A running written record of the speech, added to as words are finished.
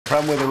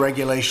problem with the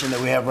regulation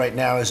that we have right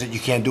now is that you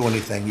can't do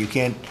anything. You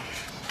can't.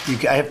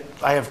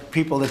 I have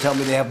people that tell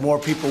me they have more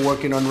people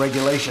working on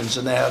regulations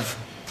than they have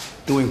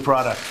doing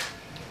product,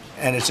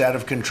 and it's out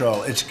of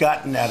control. It's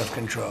gotten out of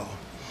control.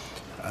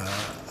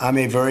 I'm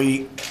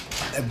a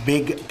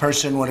big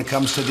person when it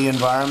comes to the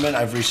environment.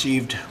 I've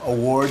received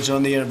awards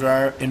on the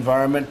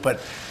environment,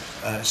 but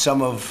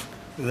some of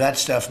that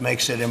stuff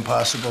makes it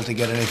impossible to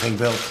get anything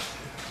built.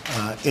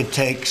 It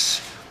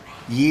takes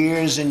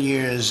years and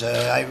years.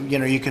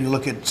 You can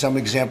look at some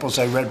examples.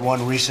 I read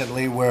one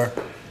recently where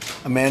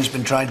a man's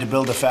been trying to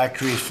build a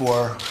factory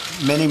for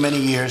many, many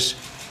years,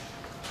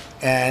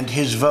 and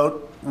his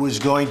vote was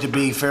going to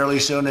be fairly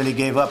soon, and he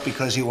gave up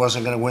because he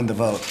wasn't going to win the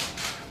vote.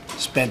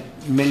 Spent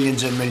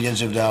millions and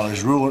millions of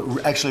dollars,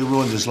 actually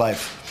ruined his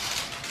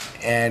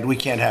life. And we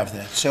can't have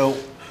that. So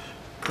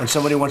when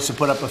somebody wants to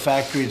put up a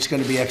factory, it's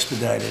going to be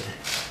expedited.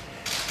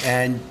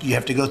 And you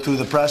have to go through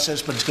the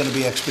process, but it's going to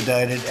be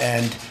expedited.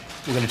 And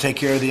we're going to take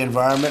care of the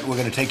environment. We're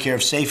going to take care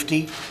of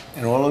safety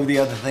and all of the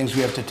other things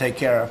we have to take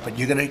care of. But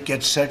you're going to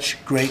get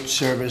such great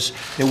service.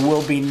 There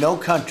will be no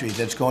country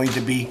that's going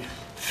to be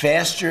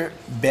faster,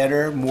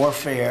 better, more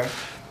fair,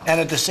 and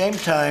at the same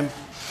time,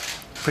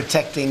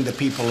 protecting the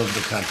people of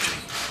the country,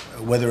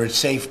 whether it's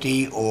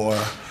safety or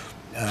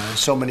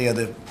so many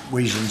other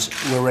reasons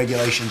where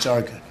regulations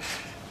are good.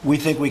 We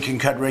think we can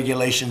cut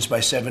regulations by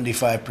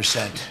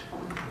 75%,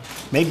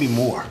 maybe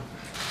more,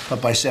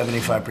 but by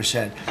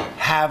 75%.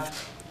 Have,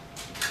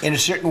 in a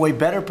certain way,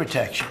 better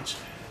protections.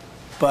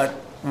 But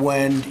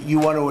when you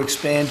want to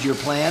expand your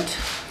plant,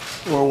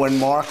 or when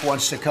Mark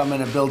wants to come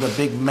in and build a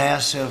big,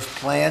 massive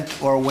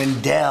plant, or when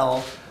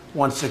Dell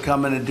wants to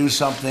come in and do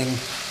something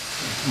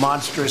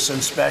monstrous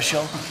and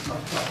special,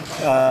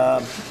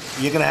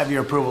 you're going to have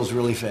your approvals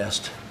really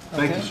fast.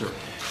 Thank you, sir.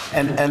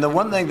 And the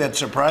one thing that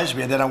surprised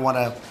me, and then I want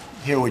to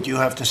hear what you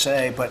have to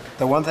say, but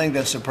the one thing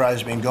that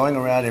surprised me in going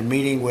around and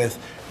meeting with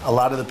a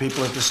lot of the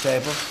people at this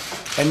table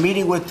and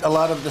meeting with a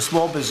lot of the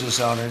small business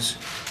owners,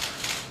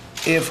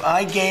 if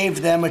I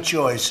gave them a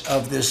choice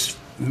of this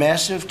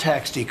massive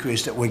tax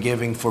decrease that we're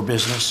giving for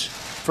business,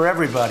 for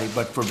everybody,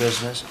 but for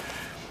business,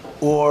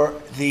 or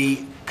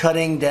the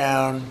cutting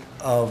down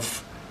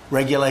of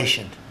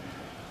regulation.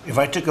 If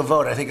I took a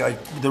vote, I think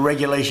the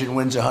regulation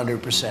wins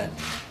 100%.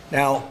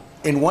 Now,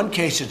 in one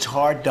case, it's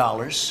hard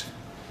dollars,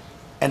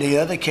 and in the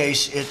other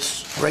case,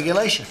 it's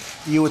regulation.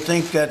 You would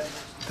think that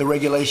the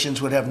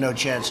regulations would have no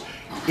chance.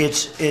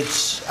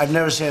 I've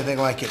never seen anything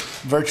like it.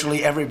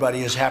 Virtually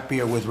everybody is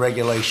happier with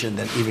regulation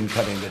than even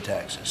cutting the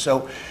taxes.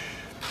 So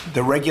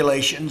the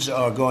regulations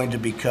are going to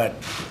be cut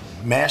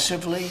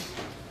massively,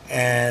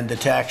 and the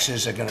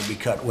taxes are going to be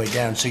cut way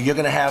down. So you're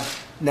going to have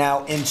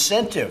now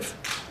incentive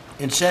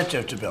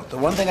to build. The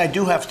one thing I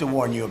do have to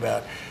warn you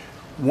about,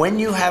 when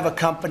you have a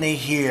company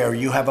here,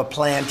 you have a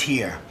plant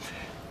here,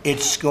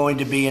 it's going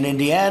to be in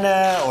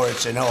Indiana, or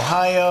it's in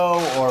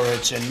Ohio, or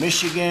it's in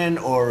Michigan,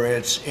 or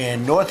it's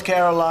in North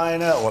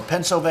Carolina, or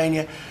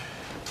Pennsylvania,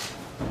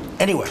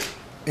 anywhere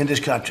in this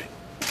country.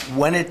 If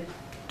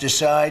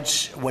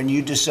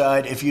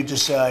you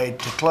decide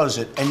to close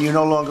it, and you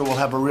no longer will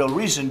have a real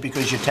reason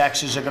because your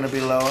taxes are going to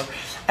be lower.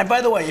 And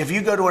by the way, if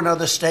you go to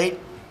another state,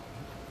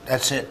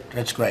 that's it.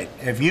 That's great.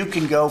 If you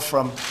can go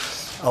from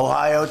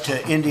Ohio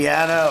to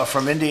Indiana or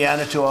from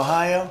Indiana to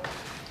Ohio,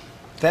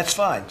 that's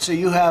fine. So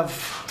you have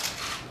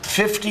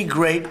 50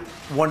 great,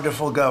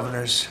 wonderful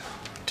governors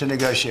to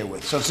negotiate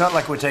with. So it's not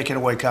like we're taking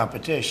away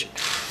competition.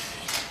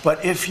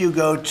 But if you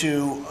go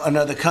to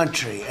another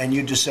country and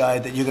you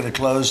decide that you're going to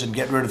close and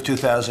get rid of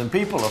 2,000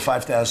 people or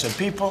 5,000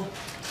 people,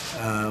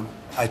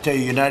 I tell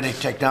you, United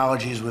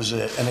Technologies was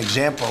an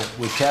example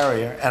with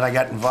Carrier, and I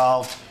got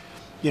involved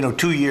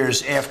 2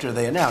 years after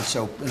they announced.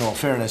 So in all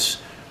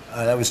fairness,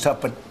 that was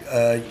tough, but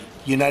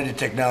United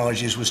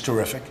Technologies was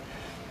terrific,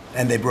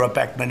 and they brought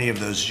back many of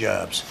those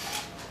jobs.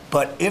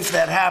 But if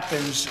that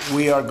happens,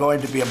 we are going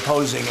to be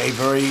imposing a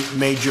very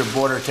major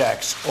border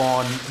tax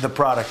on the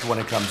product when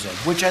it comes in,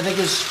 which I think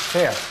is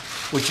fair,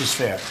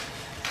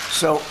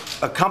 So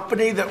a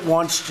company that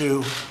wants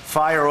to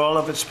fire all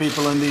of its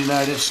people in the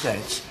United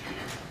States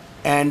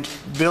and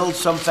build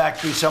some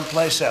factory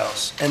someplace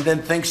else, and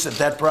then thinks that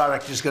that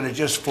product is going to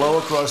just flow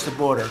across the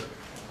border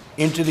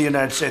into the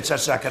United States,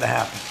 that's not going to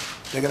happen.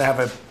 They're going to have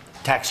a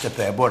tax to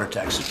pay, a border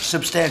tax, a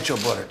substantial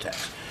border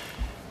tax.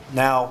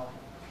 Now,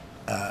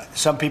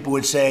 some people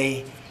would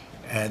say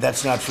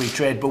that's not free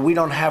trade, but we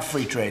don't have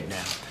free trade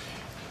now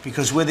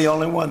because we're the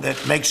only one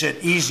that makes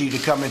it easy to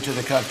come into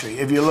the country.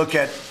 If you look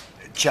at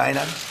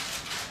China,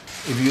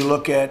 if you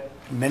look at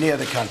many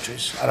other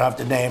countries, I don't have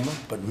to name them,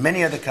 but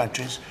many other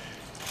countries,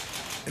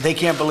 they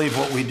can't believe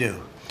what we do.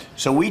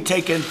 So we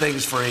take in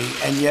things free,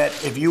 and yet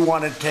if you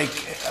want to take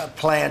a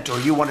plant or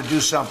you want to do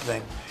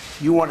something,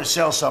 you want to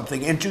sell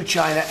something into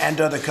China and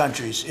other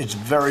countries, it's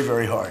very,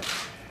 very hard.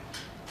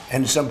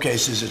 And in some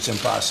cases, it's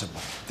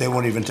impossible. They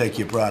won't even take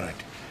your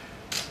product.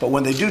 But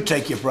when they do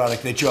take your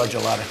product, they charge a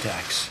lot of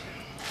tax.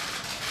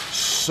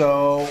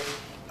 So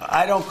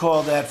I don't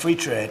call that free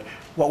trade.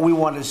 What we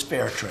want is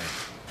fair trade.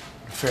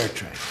 Fair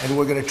trade. And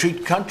we're going to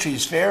treat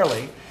countries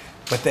fairly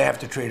but they have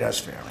to treat us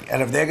fairly.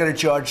 And if they're going to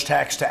charge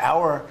tax to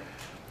our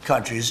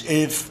countries,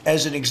 if,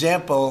 as an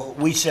example,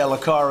 we sell a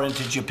car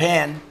into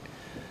Japan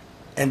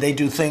and they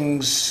do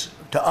things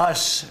to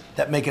us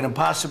that make it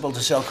impossible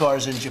to sell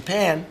cars in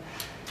Japan,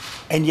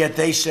 and yet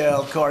they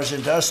sell cars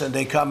into us and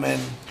they come in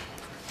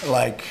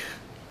like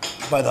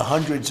by the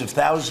hundreds of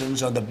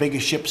thousands on the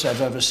biggest ships I've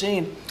ever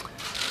seen,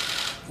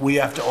 we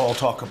have to all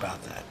talk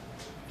about that.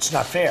 It's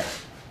not fair.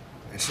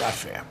 It's not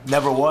fair.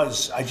 Never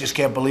was. I just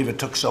can't believe it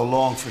took so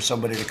long for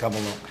somebody to come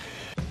along.